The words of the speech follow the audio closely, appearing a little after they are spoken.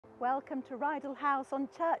Welcome to Rydal House on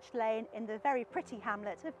Church Lane in the very pretty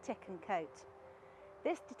hamlet of Tickencote.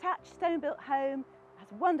 This detached stone-built home has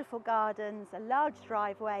wonderful gardens, a large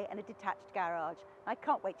driveway and a detached garage. I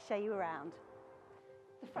can't wait to show you around.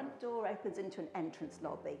 The front door opens into an entrance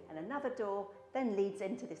lobby and another door then leads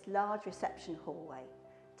into this large reception hallway.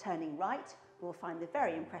 Turning right, we'll find the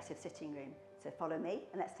very impressive sitting room. So follow me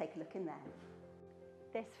and let's take a look in there.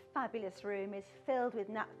 This fabulous room is filled with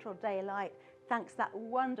natural daylight thanks to that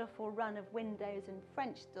wonderful run of windows and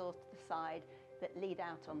French doors to the side that lead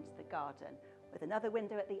out onto the garden. With another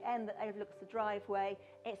window at the end that overlooks the driveway,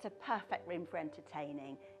 it's a perfect room for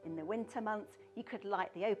entertaining. In the winter months, you could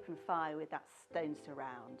light the open fire with that stone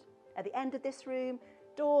surround. At the end of this room,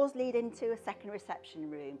 doors lead into a second reception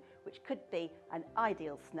room, which could be an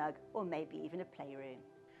ideal snug or maybe even a playroom.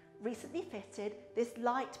 Recently fitted, this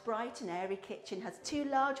light, bright and airy kitchen has two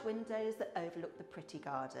large windows that overlook the pretty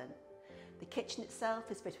garden. The kitchen itself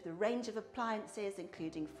is fitted with a range of appliances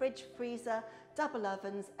including fridge, freezer, double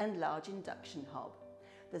ovens and large induction hob.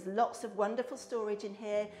 There's lots of wonderful storage in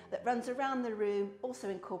here that runs around the room, also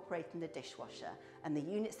incorporating the dishwasher, and the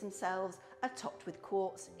units themselves are topped with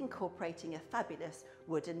quartz, incorporating a fabulous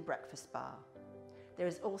wooden breakfast bar. There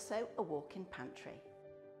is also a walk-in pantry.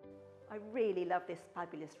 I really love this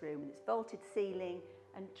fabulous room with its vaulted ceiling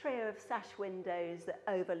and trio of sash windows that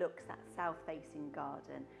overlooks that south-facing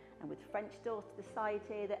garden. And with French doors to the side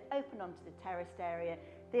here that open onto the terraced area,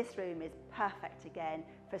 this room is perfect again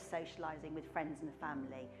for socialising with friends and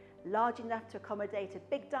family. Large enough to accommodate a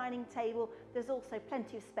big dining table, there's also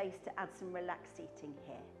plenty of space to add some relaxed seating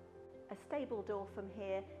here. A stable door from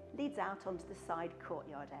here leads out onto the side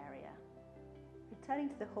courtyard area. Returning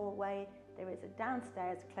to the hallway, there is a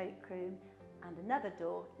downstairs cloakroom and another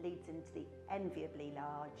door leads into the enviably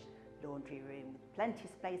large laundry room with plenty of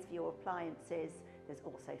space for your appliances. There's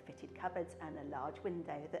also fitted cupboards and a large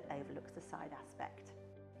window that overlooks the side aspect.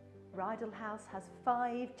 Rydal House has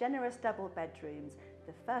 5 generous double bedrooms,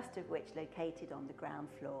 the first of which located on the ground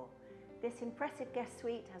floor. This impressive guest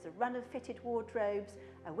suite has a run of fitted wardrobes,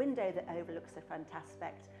 a window that overlooks the front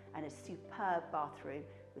aspect and a superb bathroom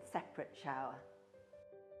with separate shower.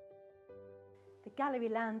 The gallery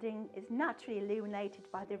landing is naturally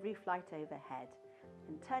illuminated by the roof light overhead.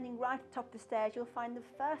 And turning right at the top of the stairs, you'll find the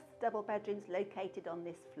first double bedrooms located on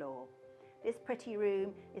this floor. This pretty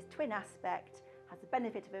room is twin aspect, has the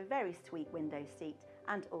benefit of a very sweet window seat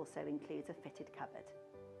and also includes a fitted cupboard.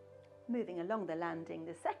 Moving along the landing,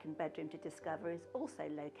 the second bedroom to discover is also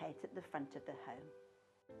located at the front of the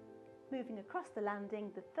home. Moving across the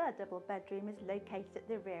landing, the third double bedroom is located at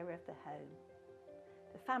the rear of the home.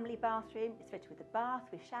 The family bathroom is fitted with a bath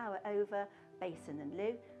with shower over, basin and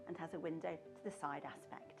loo and has a window to the side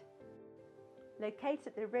aspect. Located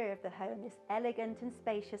at the rear of the home, this elegant and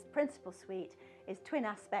spacious principal suite is twin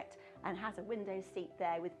aspect and has a window seat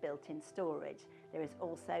there with built-in storage. There is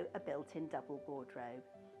also a built-in double wardrobe.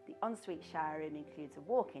 The ensuite shower room includes a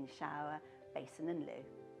walk-in shower, basin and loo.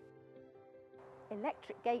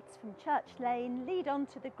 Electric gates from Church Lane lead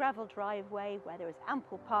onto the gravel driveway where there is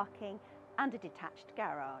ample parking and a detached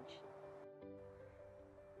garage.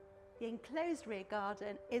 The enclosed rear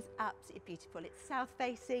garden is absolutely beautiful. It's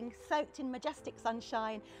south-facing, soaked in majestic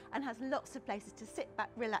sunshine and has lots of places to sit back,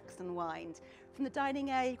 relax and wind. From the dining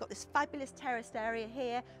area, you've got this fabulous terraced area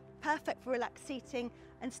here, perfect for relaxed seating,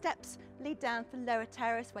 and steps lead down to the lower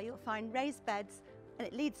terrace where you'll find raised beds, and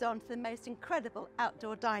it leads on to the most incredible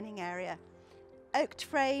outdoor dining area. Oak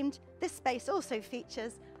framed, this space also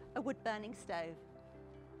features a wood-burning stove.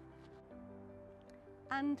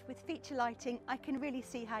 And with feature lighting, I can really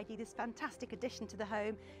see how you do this fantastic addition to the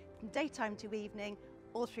home from daytime to evening,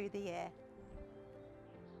 all through the year.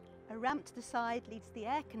 A ramp to the side leads to the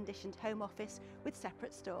air-conditioned home office with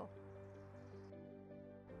separate store.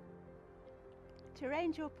 To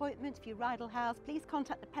arrange your appointment for your Rydal House, please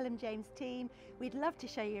contact the Pelham James team. We'd love to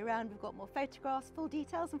show you around. We've got more photographs, full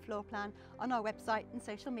details and floor plan on our website and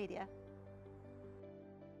social media.